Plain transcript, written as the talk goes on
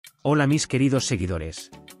Hola mis queridos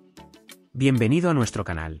seguidores. Bienvenido a nuestro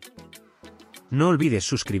canal. No olvides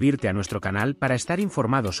suscribirte a nuestro canal para estar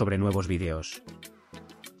informado sobre nuevos vídeos.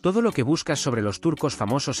 Todo lo que buscas sobre los turcos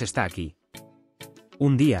famosos está aquí.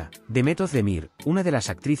 Un día, Demet Özdemir, una de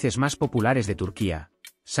las actrices más populares de Turquía,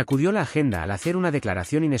 sacudió la agenda al hacer una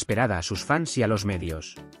declaración inesperada a sus fans y a los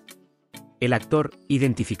medios. El actor,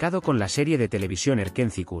 identificado con la serie de televisión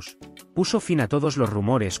Erkenci Kuş, puso fin a todos los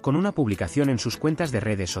rumores con una publicación en sus cuentas de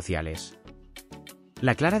redes sociales.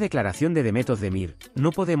 La clara declaración de Demet Özdemir, "No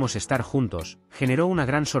podemos estar juntos", generó una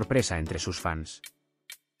gran sorpresa entre sus fans.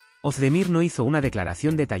 Özdemir no hizo una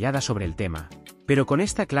declaración detallada sobre el tema, pero con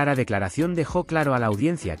esta clara declaración dejó claro a la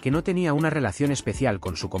audiencia que no tenía una relación especial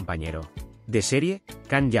con su compañero de serie,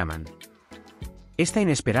 Can Yaman. Esta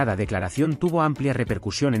inesperada declaración tuvo amplia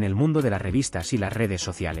repercusión en el mundo de las revistas y las redes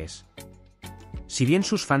sociales. Si bien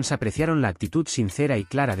sus fans apreciaron la actitud sincera y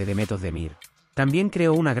clara de Demet Özdemir, también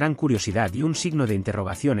creó una gran curiosidad y un signo de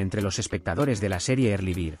interrogación entre los espectadores de la serie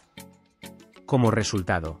Erkenci. Como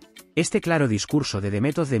resultado, este claro discurso de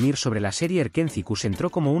Demet Özdemir sobre la serie Erkenci Kuş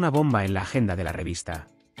entró como una bomba en la agenda de la revista,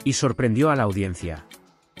 y sorprendió a la audiencia.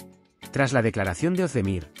 Tras la declaración de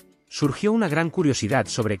Özdemir, surgió una gran curiosidad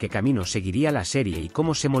sobre qué camino seguiría la serie y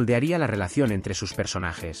cómo se moldearía la relación entre sus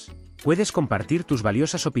personajes. Puedes compartir tus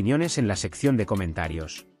valiosas opiniones en la sección de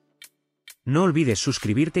comentarios. No olvides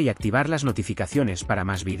suscribirte y activar las notificaciones para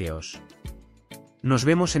más vídeos. Nos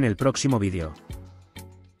vemos en el próximo vídeo.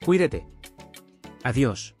 Cuídate.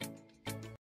 Adiós.